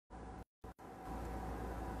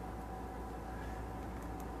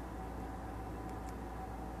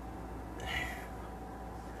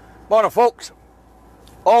Morning folks,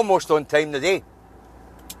 almost on time today.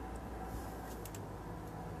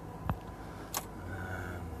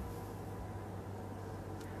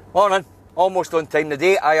 Morning, almost on time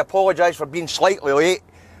today. I apologise for being slightly late.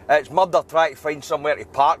 It's murder trying to find somewhere to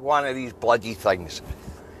park one of these bloody things.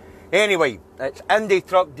 Anyway, it's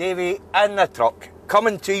IndyTruck Davy in the truck,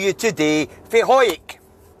 coming to you today from Hoyk,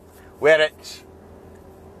 where it's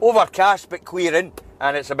overcast but clearing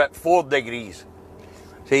and it's about 4 degrees.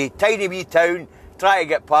 See, tiny wee town, trying to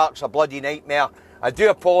get park's a bloody nightmare. I do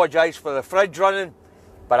apologise for the fridge running,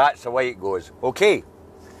 but that's the way it goes. Okay,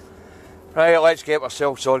 right, let's get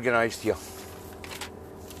ourselves organised here.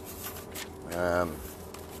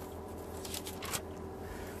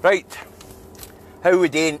 Right, how we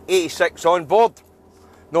doing? 86 on board,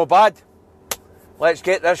 no bad. Let's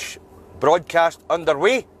get this broadcast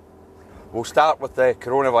underway. We'll start with the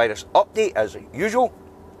coronavirus update as usual,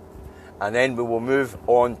 and then we will move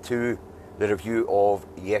on to the review of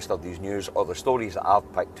yesterday's news, or the stories that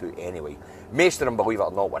I've picked to anyway. Most of them, believe it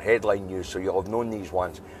or not, were headline news, so you'll have known these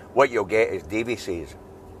ones. What you'll get is Davy says.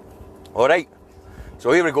 Alright,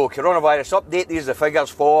 so here we go, coronavirus update. These are the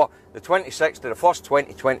figures for the 26th of the 1st,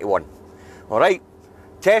 2021. Alright,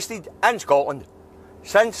 tested in Scotland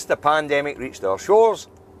since the pandemic reached our shores.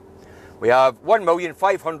 We have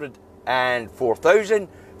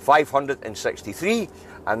 1,504,563,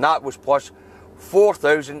 and that was plus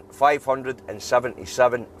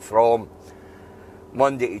 4,577 from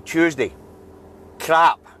Monday to Tuesday.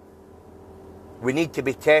 Crap. We need to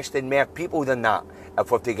be testing more people than that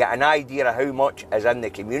if we're to get an idea of how much is in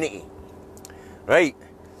the community. Right.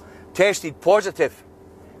 Tested positive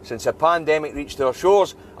since the pandemic reached our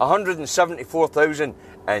shores,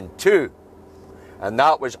 174,002. And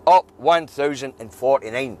that was up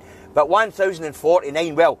 1,049. But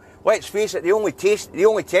 1,049, well, let's face it, they only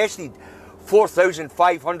tested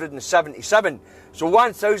 4,577. So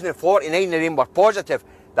 1,049 of them were positive.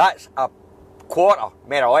 That's a quarter,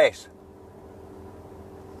 more or less.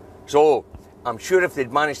 So I'm sure if they'd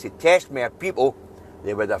managed to test more people,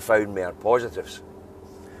 they would have found more positives.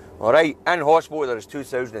 Alright, in hospital there is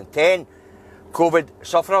 2,010 COVID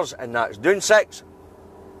sufferers, and that's down 6.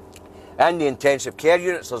 In the intensive care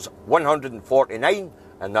units there's 149,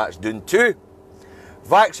 and that's down 2.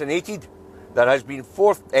 Vaccinated, there has been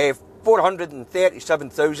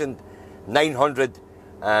 437,900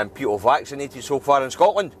 people vaccinated so far in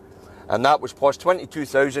Scotland, and that was plus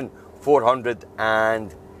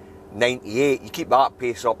 22,498. You keep that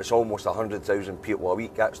pace up, it's almost 100,000 people a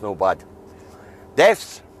week. That's no bad.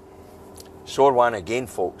 Deaths, sore one again,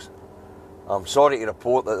 folks. I'm sorry to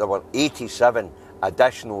report that there were 87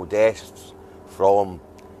 additional deaths from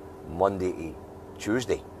Monday to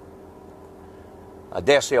Tuesday. I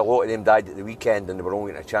dare say a lot of them died at the weekend, and they were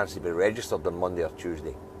only getting a chance to be registered on Monday or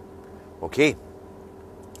Tuesday. Okay.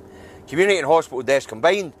 Community and hospital deaths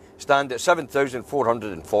combined stand at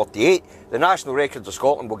 7,448. The National Records of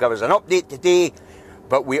Scotland will give us an update today,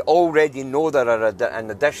 but we already know there are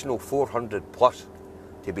an additional 400 plus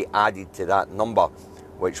to be added to that number,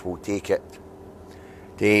 which will take it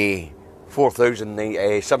to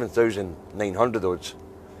 7,900 odds.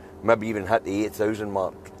 Maybe even hit the 8,000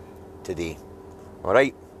 mark today.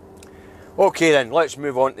 Alright. Okay then, let's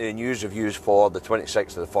move on to the news reviews for the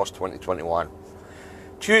 26th of the 1st, 2021.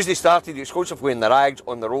 Tuesday started exclusively in the rags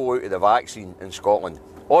on the rollout of the vaccine in Scotland.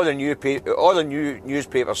 All the new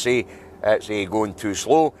newspapers say it's going too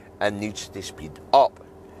slow and needs to speed up.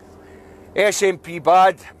 SNP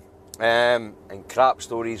bad, and crap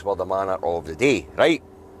stories were the manner of the day, right?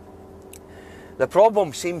 The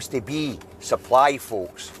problem seems to be supply,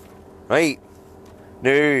 folks, right?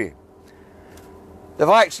 Now, the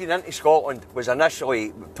vaccine into Scotland was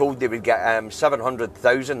initially told they would get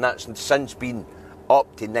 700,000. That's since been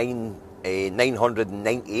up to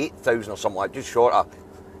 998,000 or something like that, just short of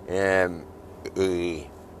a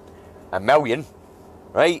million,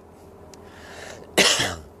 right?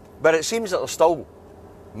 But it seems that there's still,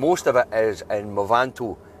 most of it is in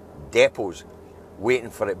Movanto depots waiting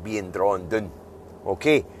for it being drawn down.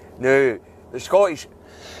 Okay, now the Scottish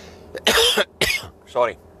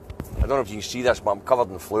sorry, I don't know if you can see this, but I'm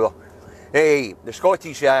covered in flour. Hey, the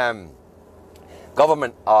Scottish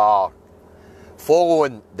government are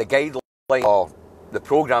following the guidelines or the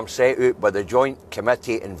programme set out by the Joint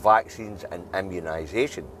Committee on Vaccines and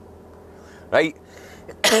Immunisation. Right?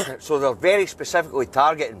 So they're very specifically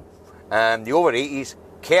targeting the over 80s,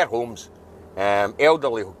 care homes,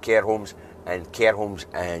 elderly care homes, and care homes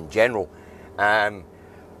in general.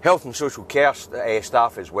 Health and social care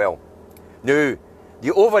staff as well. Now,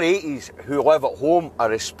 the over 80s who live at home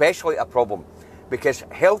are especially a problem, because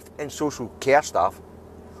health and social care staff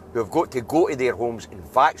who have got to go to their homes and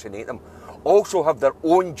vaccinate them also have their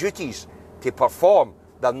own duties to perform,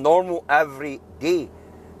 their normal everyday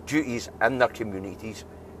duties in their communities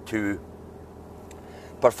to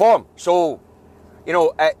perform. So, you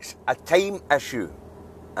know, it's a time issue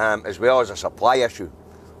as well as a supply issue.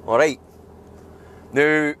 All right.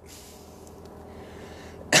 Now,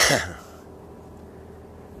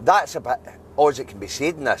 that's about all that can be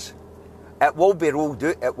said in this. It will be rolled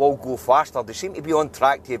out, it will go faster. They seem to be on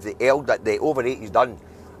track to have the over 80s done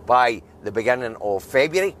by the beginning of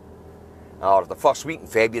February, or the first week in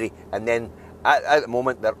February, and then at the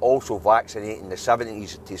moment they're also vaccinating the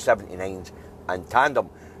 70s to 79s in tandem.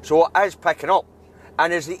 So it is picking up.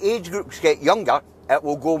 And as the age groups get younger, it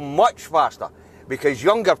will go much faster, because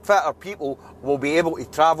younger, fitter people will be able to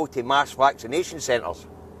travel to mass vaccination centres,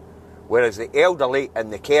 whereas the elderly in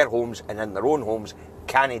the care homes and in their own homes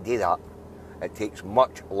can't do that. It takes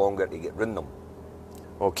much longer to get rid of them.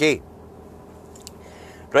 Okay.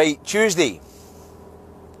 Right, Tuesday.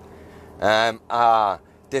 A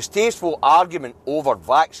distasteful argument over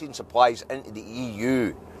vaccine supplies into the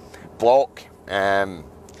EU bloc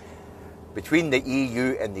between the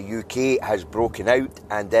EU and the UK has broken out,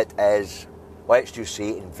 and it is, let's just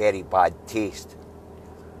say, in very bad taste.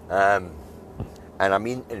 And I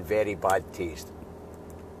mean in very bad taste.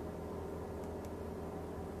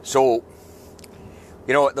 So,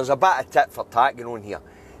 you know, there's a bit of tit for tat going on here.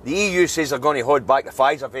 The EU says they're going to hold back the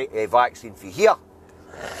Pfizer vaccine for here.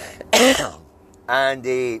 And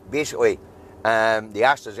basically, the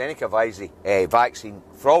AstraZeneca vaccine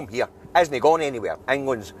from here isn't going anywhere.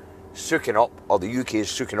 England's sucking up, or the UK is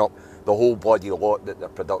sucking up the whole body of lot that their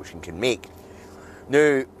production can make.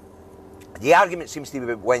 Now, the argument seems to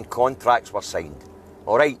be when contracts were signed.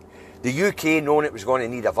 All right, the UK, knowing it was going to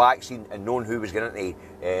need a vaccine and knowing who was going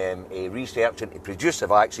to research and to produce the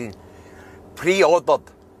vaccine, pre-ordered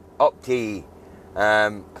up to,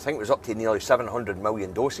 I think it was up to nearly 700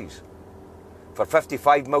 million doses for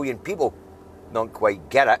 55 million people. Don't quite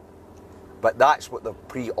get it, but that's what they've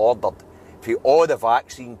pre-ordered for all the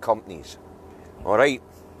vaccine companies. All right.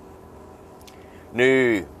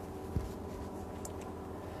 Now,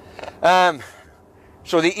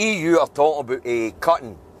 so the EU are talking about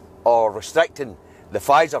cutting or restricting the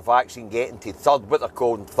Pfizer vaccine getting to what they're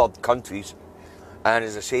calling third countries. And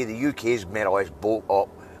as I say, the UK's more or less bought up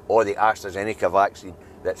all the AstraZeneca vaccine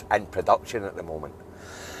that's in production at the moment.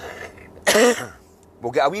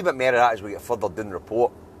 We'll get a wee bit more of that as we get further down the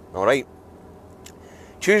report. All right.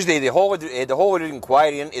 Tuesday, the Holyrood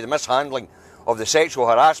inquiry into the mishandling of the sexual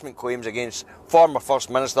harassment claims against former First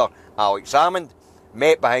Minister Alex Salmond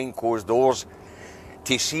met behind closed doors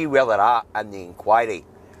to see where they're at in the inquiry.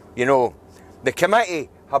 You know, the committee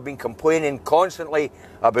have been complaining constantly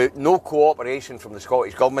about no cooperation from the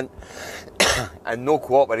Scottish Government and no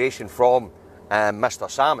cooperation from Mr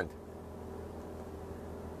Salmond.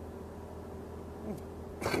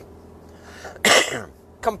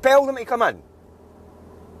 Compel them to come in.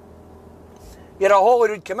 You're a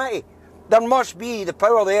Holyrood committee. There must be the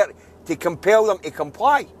power there to compel them to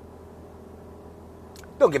comply.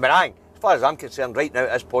 Don't get me wrong, as far as I'm concerned, right now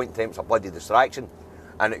at this point in time, it's a bloody distraction,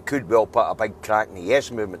 and it could well put a big crack in the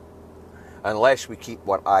Yes movement, unless we keep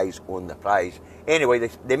our eyes on the prize. Anyway,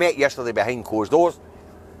 they met yesterday behind closed doors,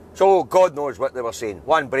 so God knows what they were saying.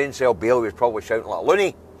 One brain cell Bailey was probably shouting like a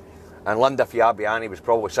loony, and Linda Fabiani was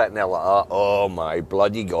probably sitting there like that. Oh my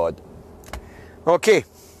bloody God. Okay.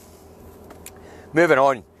 Moving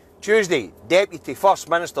on. Tuesday, Deputy First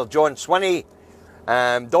Minister John Swinney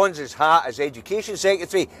dons his hat as Education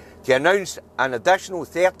Secretary to announce an additional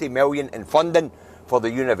 30 million in funding for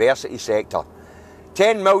the university sector.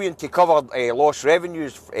 10 million to cover lost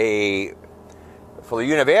revenues for the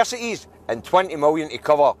universities, and 20 million to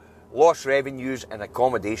cover lost revenues and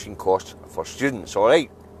accommodation costs for students. All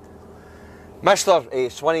right. Mr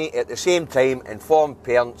Swinney at the same time informed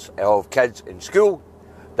parents of kids in school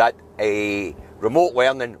that remote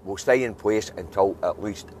learning will stay in place until at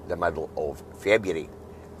least the middle of February.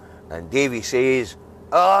 And Davy says,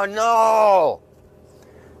 oh no!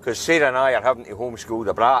 Because Sarah and I are having to homeschool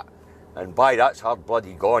the brat, and by that's her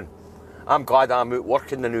bloody gone. I'm glad I'm out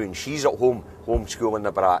working the now and she's at home homeschooling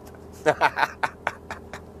the brat.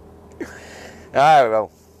 Ah,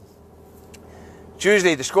 well.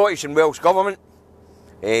 Tuesday, the Scottish and Welsh Government,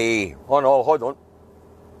 hold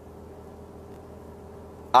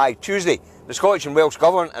on. Tuesday, the Scottish and Welsh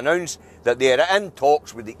Government announced that they are in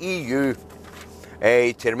talks with the EU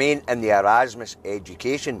to remain in the Erasmus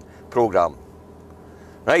education programme.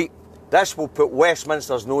 Right, this will put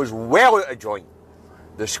Westminster's nose well out of joint.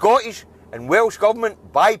 The Scottish and Welsh Government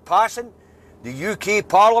bypassing the UK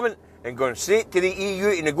Parliament and going straight to the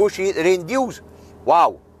EU to negotiate their own deals.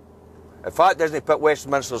 Wow. If that doesn't put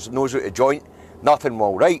Westminster's nose out of joint, nothing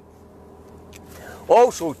will, right?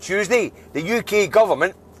 Also, Tuesday, the UK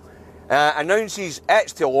government announces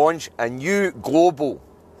it's to launch a new global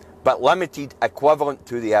but limited equivalent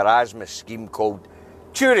to the Erasmus scheme called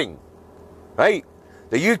Turing. Right?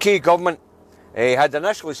 The UK government had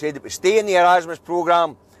initially said it would stay in the Erasmus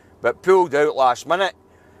programme, but pulled out last minute,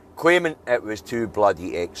 claiming it was too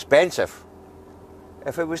bloody expensive.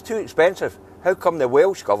 If it was too expensive, how come the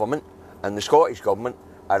Welsh government and the Scottish government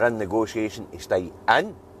are in negotiation to stay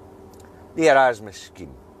in the Erasmus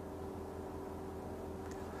scheme?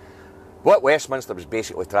 What Westminster was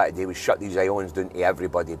basically trying to do was shut these islands down to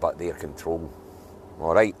everybody but their control.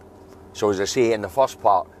 Alright? So as I say in the first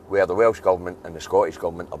part, where the Welsh government and the Scottish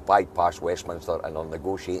government have bypassed Westminster and are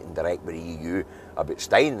negotiating direct with the EU about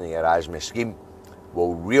staying in the Erasmus scheme,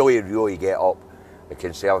 will really get up the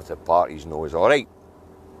Conservative Party's nose. Alright?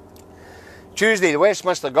 Tuesday, the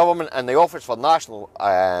Westminster government and the Office for National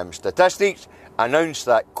Statistics announced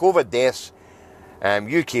that COVID deaths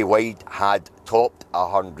UK-wide had topped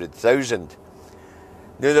 100,000.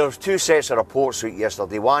 Now, there was two sets of reports out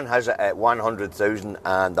yesterday. One has it at 100,000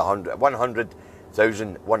 and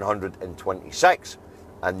 100,126,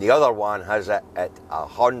 and the other one has it at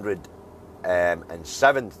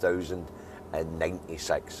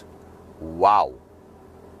 107,096. Wow.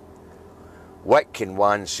 What can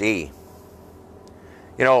one say?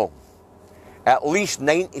 You know, at least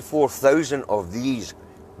 94,000 of these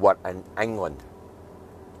were in England.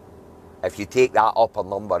 If you take that upper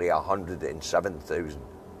number of 107,000.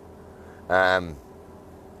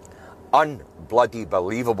 Unbloody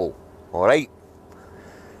believable. Alright?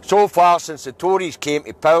 So far, since the Tories came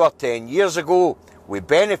to power 10 years ago, with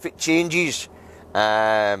benefit changes,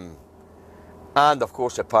 and of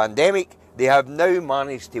course the pandemic, they have now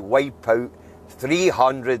managed to wipe out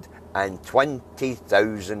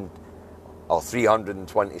 320,000 or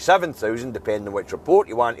 327,000, depending on which report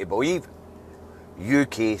you want to believe,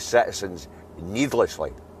 UK citizens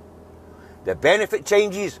needlessly. The benefit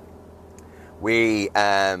changes, we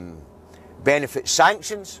benefit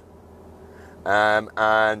sanctions,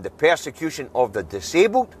 and the persecution of the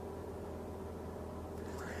disabled,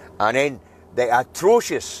 and then the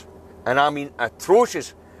atrocious, and I mean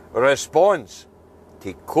atrocious, response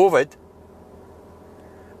to COVID.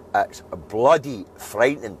 It's bloody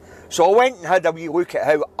frightening. So I went and had a wee look at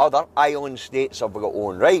how other island states have got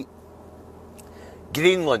on, right?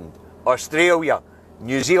 Greenland, Australia,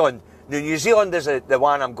 New Zealand. Now, New Zealand is the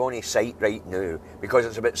one I'm going to cite right now because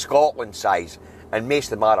it's about Scotland size, and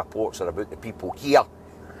most of my reports are about the people here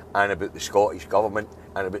and about the Scottish government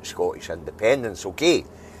and about Scottish independence, okay?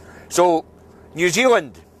 So, New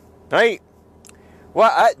Zealand, right?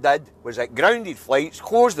 What it did was it grounded flights,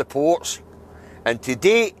 closed the ports, and to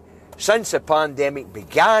date, since the pandemic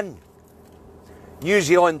began, New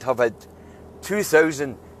Zealand have had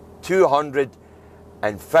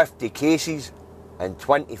 2,250 cases and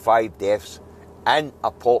 25 deaths in a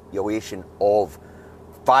population of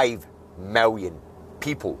 5 million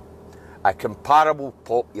people, a comparable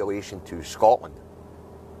population to Scotland.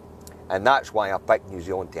 And that's why I picked New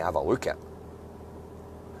Zealand to have a look at.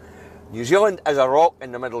 New Zealand is a rock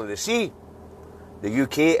in the middle of the sea. The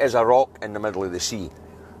UK is a rock in the middle of the sea.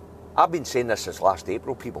 I've been saying this since last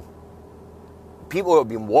April, people. People who have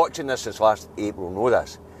been watching this since last April know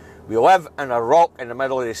this. We live in a rock in the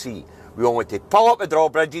middle of the sea. We only to pull up the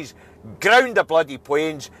drawbridges, ground the bloody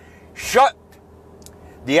planes, shut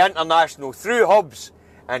the international through hubs,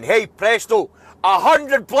 and hey presto,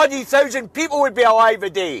 100 bloody thousand people would be alive a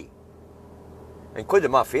day,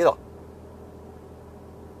 including my father.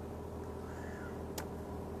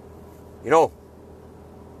 You know,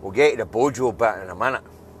 we'll get to the Bojo bit in a minute,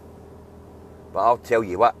 but I'll tell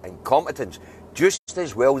you what, incompetence, just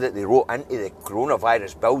as well that they wrote into the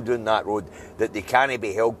coronavirus bill down that road that they can't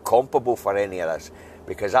be held culpable for any of this,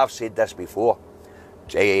 because I've said this before.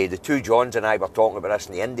 The two Johns and I were talking about this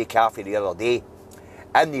in the Indy Cafe the other day,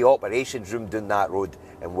 in the operations room down that road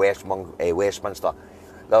in Westminster.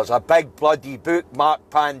 There's a big bloody book marked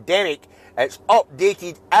pandemic. It's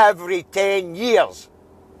updated every 10 years.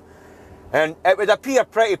 And it would appear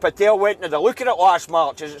Priti Patel went and had a look at it last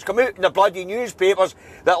March, as it's come out in the bloody newspapers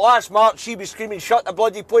that last March she was screaming, shut the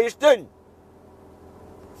bloody place down.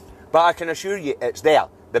 But I can assure you, it's there.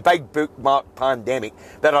 The big bookmarked pandemic.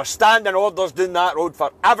 There are standing orders down that road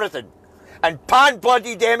for everything. And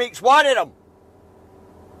pan-bloody-demic's one of them.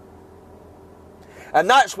 And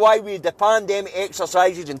that's why we had the pandemic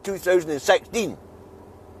exercises in 2016,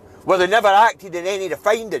 where they never acted in any of the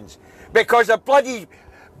findings. Because the bloody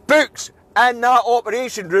books in that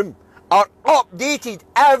operation room are updated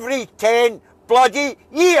every 10 bloody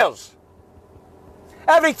years.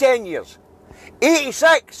 Every 10 years.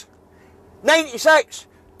 86, 96,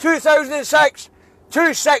 2006,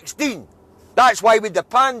 2016. That's why with the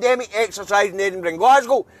pandemic exercise in Edinburgh and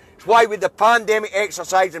Glasgow, it's why with the pandemic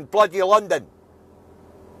exercise in bloody London.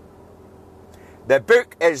 The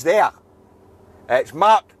book is there. It's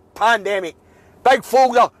marked pandemic. Big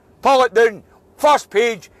folder, pull it down, first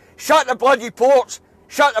page, shut the bloody ports,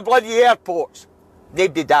 shut the bloody airports.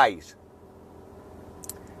 Nobody dies.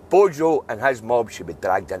 Bojo and his mob should be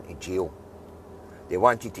dragged into jail. They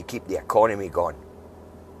wanted to keep the economy going.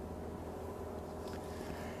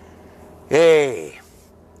 Hey.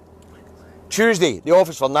 Tuesday, the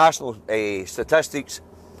Office for National Statistics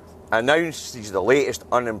announces the latest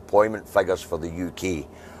unemployment figures for the UK.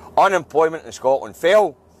 Unemployment in Scotland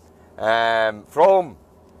fell from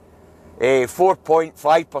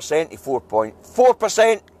 4.5% to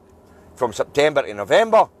 4.4% from September to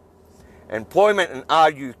November. Unemployment in our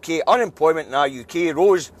UK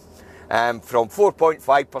rose from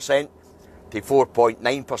 4.5% to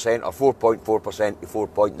 4.9% or 4.4% to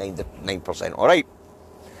 4.99%. All right.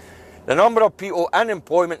 The number of people in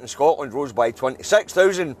employment in Scotland rose by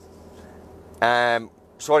 26,000.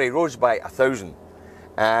 Rose by 1,000.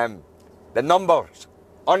 The numbers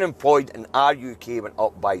unemployed in our UK went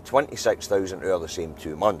up by 26,000 over the same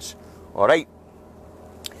 2 months. All right.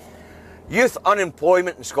 Youth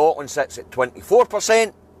unemployment in Scotland sits at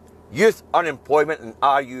 24%. Youth unemployment in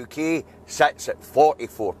our UK sits at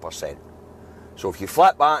 44%. So if you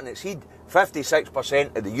flip that and it's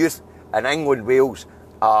 56% of the youth in England, Wales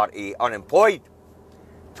are unemployed.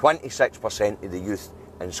 26% of the youth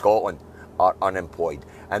in Scotland are unemployed.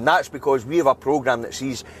 And that's because we have a programme that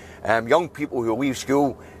sees young people who leave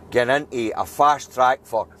school get into a fast track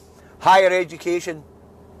for higher education,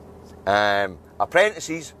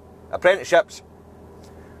 apprenticeships,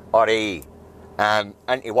 or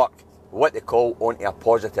into work, what they call onto a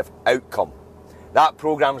positive outcome. That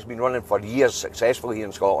programme's been running for years successfully here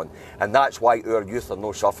in Scotland, and that's why our youth are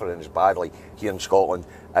not suffering as badly here in Scotland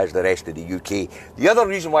as the rest of the UK. The other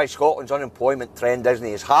reason why Scotland's unemployment trend isn't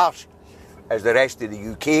as harsh as the rest of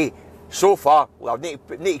the UK so far, well, I need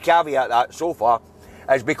to caveat that so far,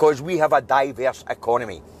 is because we have a diverse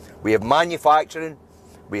economy. We have manufacturing,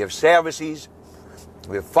 we have services,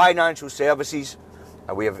 we have financial services,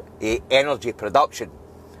 and we have energy production.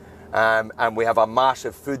 And we have a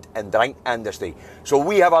massive food and drink industry. So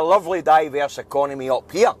we have a lovely diverse economy up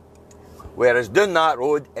here. Whereas down that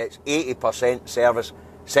road, it's 80% service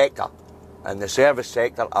sector. And the service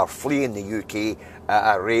sector are fleeing the UK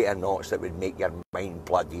at a rate of knots that would make your mind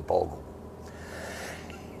bloody boggle.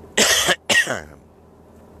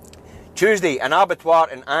 Tuesday, an abattoir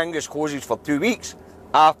in Angus closes for 2 weeks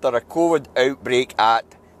after a COVID outbreak at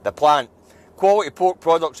the plant. Quality Pork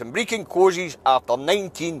Products in Brecon closes after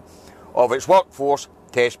 19 of its workforce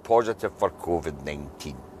test positive for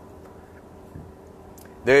COVID-19.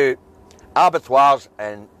 The abattoirs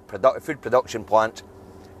and food production plants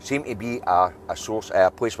seem to be a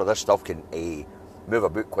place where this stuff can move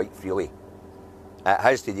about quite freely. It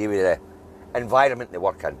has to do with the environment they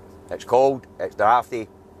work in. It's cold, it's drafty,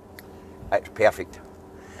 it's perfect.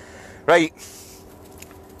 Right,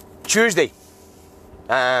 Tuesday,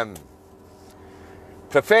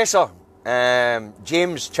 Professor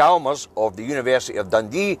James Chalmers of the University of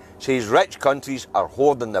Dundee says rich countries are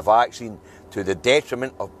hoarding the vaccine to the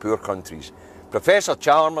detriment of poor countries. Professor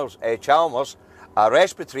Chalmers, a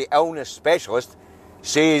respiratory illness specialist,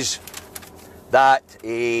 says that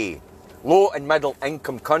low and middle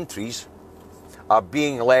income countries are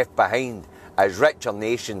being left behind as richer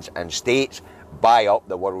nations and states buy up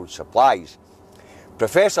the world's supplies.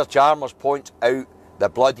 Professor Chalmers points out the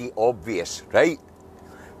bloody obvious, right?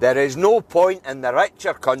 There is no point in the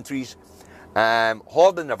richer countries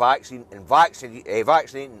hoarding the vaccine and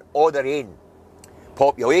vaccinating all their own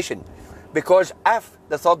population, because if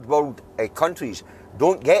the third world countries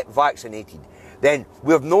don't get vaccinated, then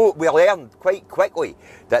we learned quite quickly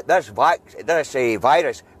that this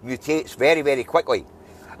virus mutates very, very quickly.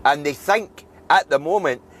 And they think at the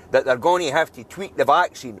moment that they're going to have to tweak the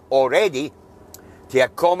vaccine already to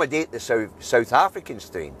accommodate the South African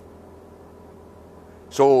strain.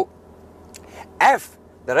 So, if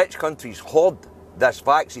the rich countries hoard this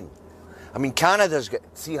vaccine, I mean, Canada's got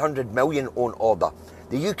 300 million on order.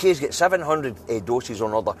 The UK's got 700 doses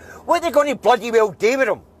on order. What are they going to bloody well do with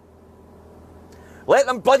them? Let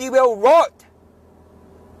them bloody well rot?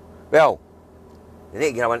 Well, they need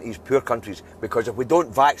to get them into these poor countries, because if we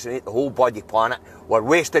don't vaccinate the whole bloody planet, we're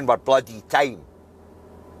wasting our bloody time.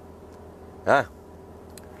 Huh?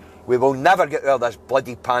 We will never get out of this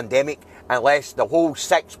bloody pandemic unless the whole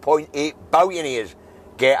 6.8 billionaires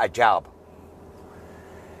get a job.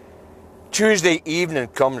 Tuesday evening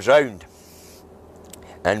comes round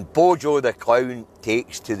and Bojo the clown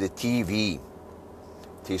takes to the TV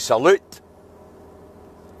to salute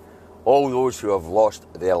all those who have lost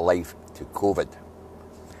their life to COVID.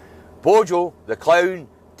 Bojo the clown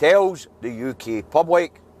tells the UK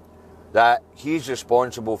public that he's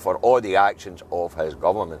responsible for all the actions of his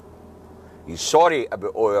government. He's sorry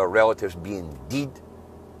about all our relatives being dead.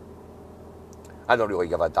 I don't really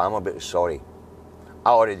give a damn about the sorry. I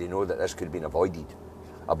already know that this could have been avoided.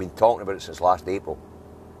 I've been talking about it since last April.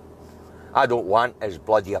 I don't want his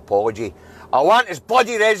bloody apology. I want his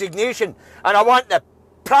bloody resignation, and I want the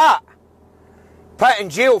prat put in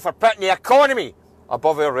jail for putting the economy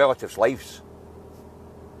above our relatives' lives.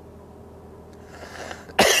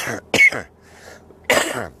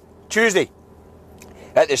 Tuesday,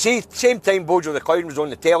 at the same time Bojo the clown was on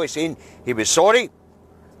the telly saying he was sorry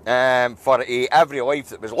for every life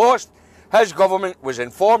that was lost, his government was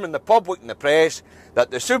informing the public and the press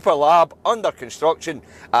that the super lab under construction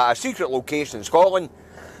at a secret location in Scotland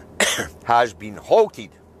has been halted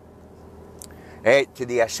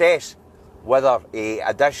to assess whether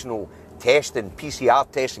additional testing,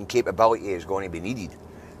 PCR testing capability is going to be needed.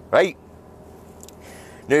 Right?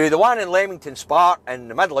 Now, the one in Leamington Spa in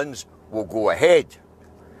the Midlands will go ahead,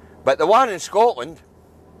 but the one in Scotland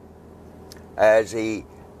is in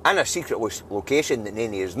a secret location that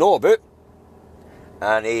none of us know about,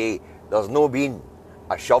 and there's no been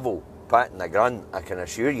a shovel put in the ground, I can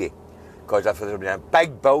assure you, because if there had been a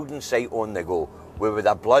big building site on the go, we would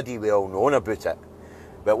have bloody well known about it.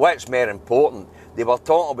 But what's more important, they were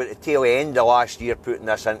talking about the tail end of last year putting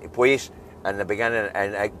this into place, and the beginning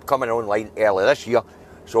and coming online early this year.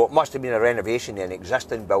 So it must have been a renovation in an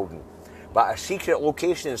existing building. But a secret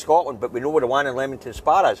location in Scotland, but we know where the one in Leamington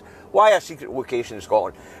Spa is. Why a secret location in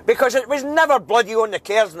Scotland? Because it was never bloody on the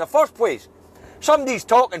cards in the first place. Somebody's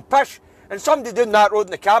talking pish, and somebody down that road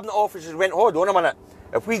in the cabinet offices went, hold on a minute,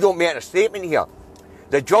 if we don't make a statement here,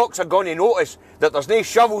 the jocks are going to notice that there's no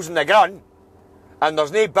shovels in the ground, and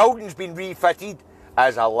there's no buildings being refitted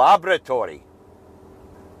as a laboratory.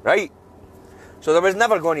 Right? So there was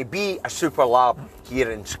never going to be a super lab here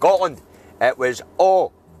in Scotland. It was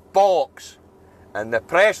all bollocks. And the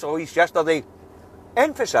press release yesterday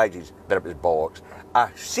emphasises that it was bollocks. A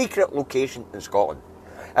secret location in Scotland.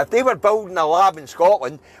 If they were building a lab in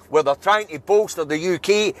Scotland where they're trying to bolster the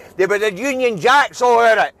UK, they would have Union Jacks all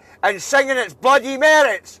over it and singing its bloody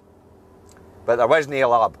merits. But there wasn't a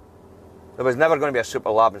lab. There was never going to be a super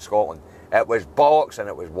lab in Scotland. It was bollocks and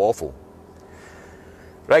it was waffle.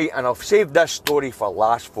 Right, and I've saved this story for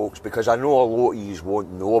last, folks, because I know a lot of you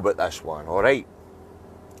won't know about this one, alright?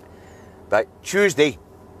 But Tuesday,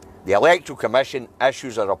 the Electoral Commission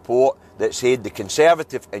issues a report that said the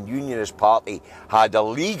Conservative and Unionist Party had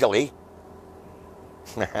illegally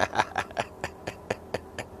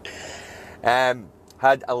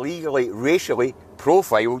racially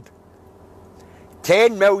profiled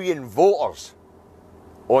 10 million voters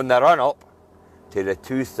on the run-up to the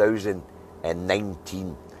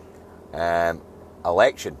 2019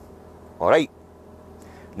 election. Alright.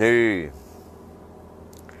 Now,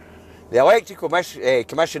 the Electoral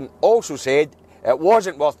Commission also said it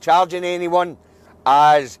wasn't worth charging anyone,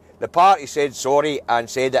 as the party said sorry and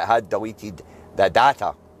said it had deleted the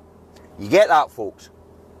data. You get that, folks?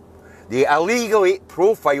 They illegally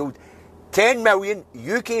profiled 10 million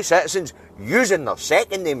UK citizens using their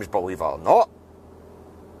second names, believe it or not.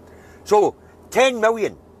 So, 10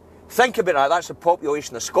 million. Think about that. That's the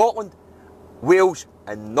population of Scotland, Wales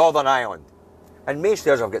and Northern Ireland. And most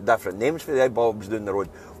of us have got different names for the bobs down the road.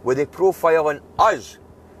 Were they profiling us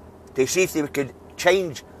to see if they could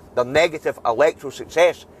change their negative electoral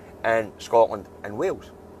success in Scotland and Wales?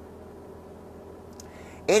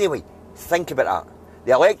 Anyway, think about that.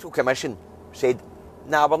 The Electoral Commission said,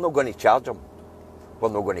 nah, we're not going to charge them. We're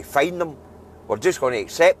not going to fine them. We're just going to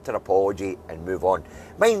accept their apology and move on.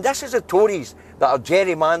 Mind, this is the Tories that are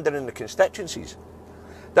gerrymandering the constituencies.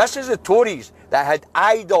 This is the Tories that had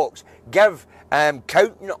IDOCs give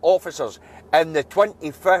counting officers in the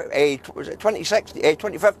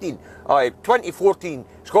 2014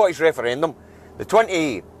 Scottish referendum, the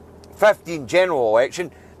 2015 general election,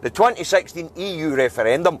 the 2016 EU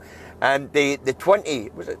referendum, and the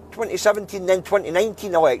 2017 then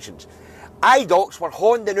 2019 elections. IDOCs were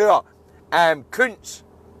handing out counts,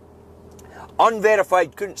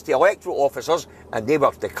 unverified counts to electoral officers, and they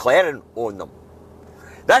were declaring on them.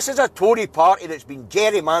 This is a Tory party that's been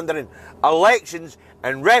gerrymandering elections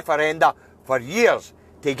and referenda for years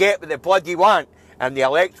to get what they bloody want, And the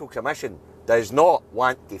Electoral Commission does not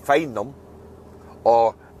want to fine them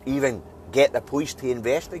or even get the police to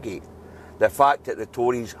investigate the fact that the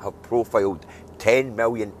Tories have profiled 10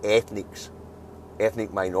 million ethnic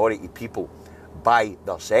minority people by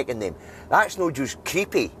their second name. That's not just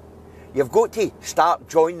creepy. You've got to start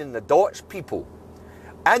joining the dots, people.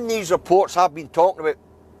 In these reports, I've been talking about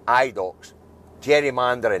IDOCs,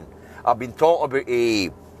 gerrymandering. I've been talking about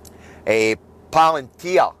a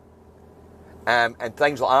Palantir and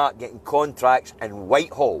things like that, getting contracts in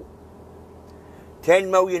Whitehall. 10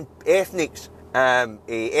 million ethnic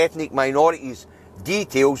minorities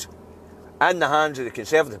details in the hands of the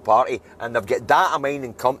Conservative Party, and they've got data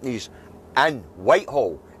mining companies in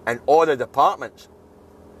Whitehall and all the departments.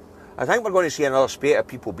 I think we're going to see another spate of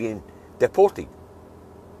people being deported,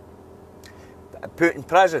 put in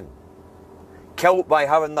prison, killed by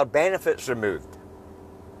having their benefits removed.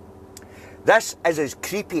 This is as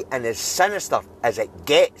creepy and as sinister as it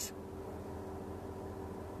gets.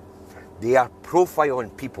 They are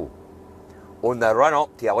profiling people on the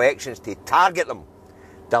run-up to elections to target them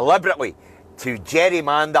deliberately, to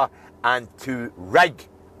gerrymander and to rig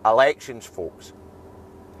elections, folks.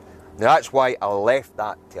 Now, that's why I left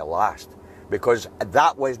that to last, because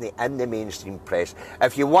that wasn't in the mainstream press.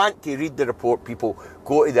 If you want to read the report, people,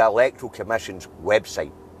 go to the Electoral Commission's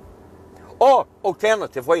website. Or,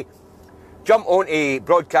 alternatively, jump onto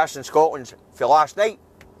Broadcasting Scotland's for last night.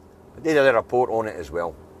 They did a report on it as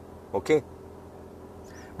well. Okay?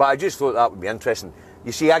 But I just thought that would be interesting.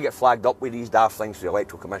 You see, I get flagged up with these daft things for the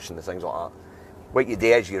Electoral Commission and things like that. What you do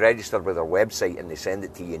is you register with their website and they send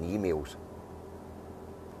it to you in emails.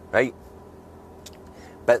 Right?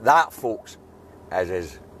 But that, folks, is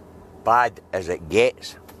as bad as it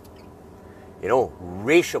gets. You know,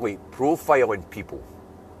 racially profiling people.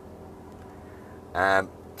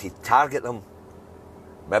 To target them,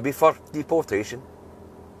 maybe for deportation,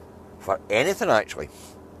 for anything actually.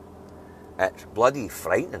 It's bloody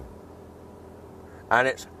frightening. And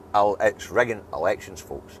it's rigging elections,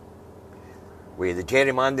 folks. With the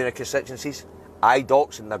gerrymandering of constituencies,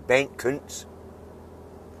 IDOCs and their bent cunts.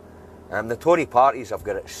 The Tory parties have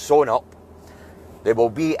got it sewn up. They will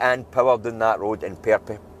be in power down that road in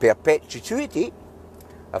perpetuity,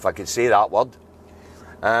 if I could say that word.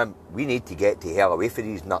 We need to get to hell away from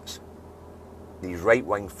these nuts. These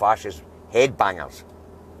right-wing fascist headbangers.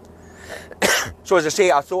 So as I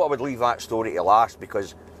say, I thought I would leave that story to last,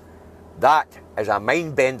 because that is a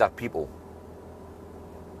mind-bender, people.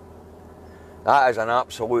 That is an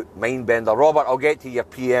absolute mind-bender. Robert, I'll get to your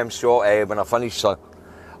PMs short when I finish, so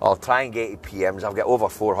I'll try and get to PMs. I've got over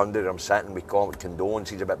 400 of them sitting with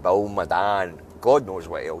condolences about Bill Madan. God knows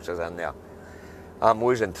what else is in there. I'm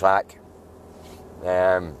losing track.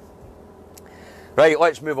 Right,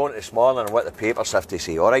 let's move on to this morning and what the papers have to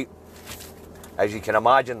say, alright? As you can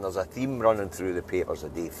imagine, there's a theme running through the papers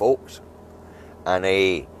today, folks. And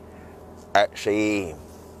it's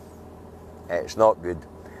not good.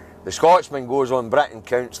 The Scotsman goes on, Britain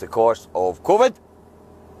counts the cost of COVID.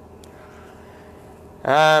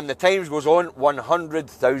 The Times goes on,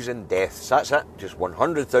 100,000 deaths. That's it, just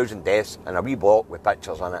 100,000 deaths and a wee block with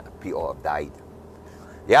pictures on it of people have died.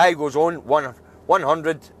 The Eye goes on,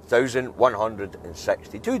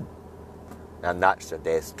 100,162. And that's the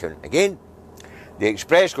death count again. The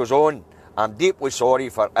Express goes on, I'm deeply sorry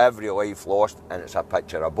for every life lost, and it's a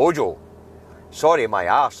picture of Bojo. Sorry my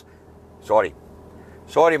arse. Sorry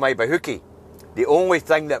my bahookie. The only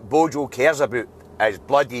thing that Bojo cares about is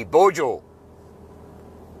bloody Bojo.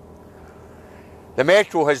 The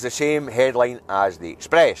Metro has the same headline as the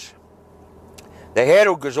Express. The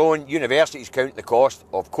Herald goes on, universities count the cost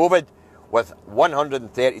of COVID with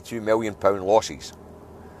 £132 million losses.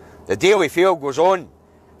 The Daily Mail goes on,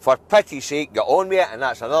 for pity's sake, get on with it, and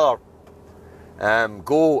that's another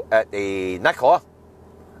go at the Nicola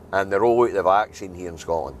and the rollout of the vaccine here in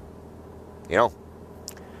Scotland. You know.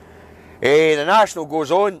 The National goes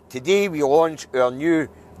on, today we launch our new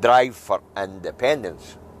drive for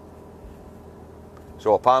independence.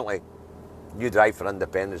 So apparently, new drive for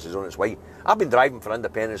independence is on its way. I've been driving for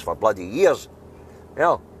independence for bloody years. You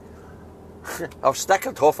know. I've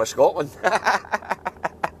stickered off of Scotland.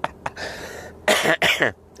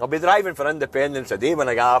 I'll be driving for independence today when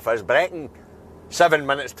I get off this Brecon. 7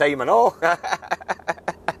 minutes time and all.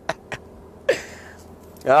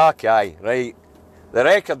 Okay, right. The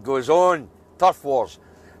Record goes on. Turf wars.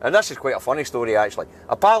 And this is quite a funny story, actually.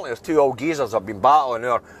 Apparently there's two old geezers have been battling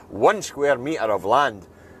over 1 square metre of land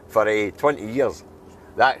for 20 years.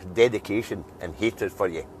 That's dedication and hatred for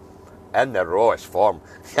you. In the rawest form.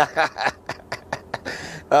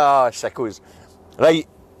 Sickos. Right.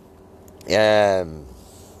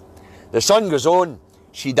 The sun goes on.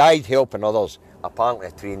 She died helping others. Apparently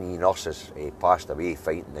a trainee nurse has passed away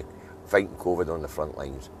fighting COVID on the front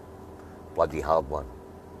lines. Bloody hard one.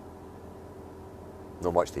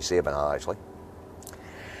 Not much to say about that, actually.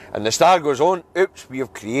 And the star goes on. Oops, we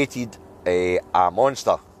have created a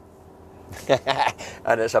monster.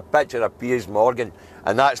 And it's a picture of Piers Morgan.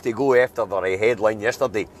 And that's to go after their headline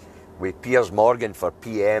yesterday with Piers Morgan for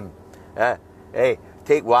PM.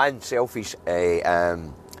 Take one selfish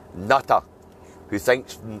nutter who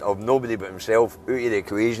thinks of nobody but himself out of the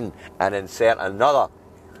equation and insert another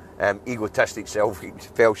egotistic,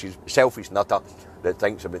 selfish nutter that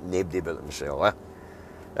thinks about nobody but himself.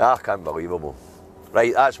 Unbelievable.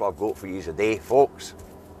 Right, that's what I've got for you today, folks.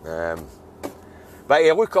 But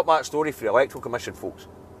look up that story for the Electoral Commission, folks.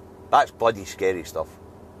 That's bloody scary stuff.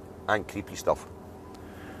 And creepy stuff.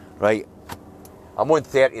 Right. I'm on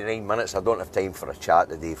 39 minutes. I don't have time for a chat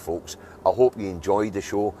today, folks. I hope you enjoyed the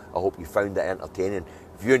show. I hope you found it entertaining.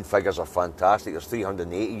 Viewing figures are fantastic. There's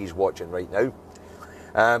 380 of watching right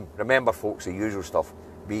now. Remember, folks, the usual stuff.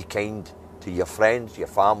 Be kind to your friends, your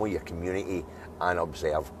family, your community, and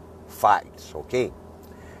observe facts, okay?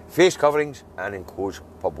 Face coverings and enclosed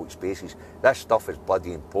public spaces. This stuff is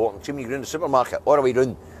bloody important. See, when you're in the supermarket, all the way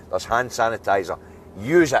round, there's hand sanitizer.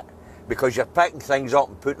 Use it, because you're picking things up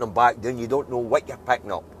and putting them back down. You don't know what you're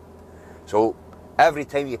picking up. So every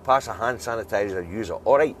time you pass a hand sanitizer, use it.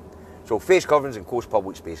 All right. So face coverings and closed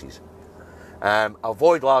public spaces.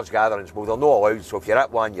 Avoid large gatherings. Well, they're not allowed. So if you're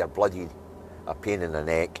at one, you're bloody a pain in the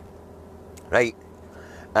neck. Right.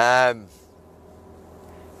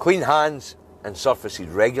 Clean hands and surfaces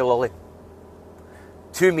regularly.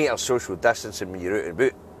 2 metre social distancing when you're out and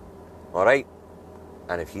about. All right.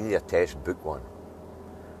 And if you need a test, book one.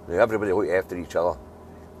 Now, everybody look after each other,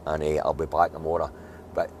 and I'll be back tomorrow.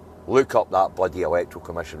 But look up that bloody Electoral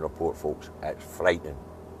Commission report, folks. It's frightening.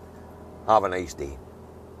 Have a nice day.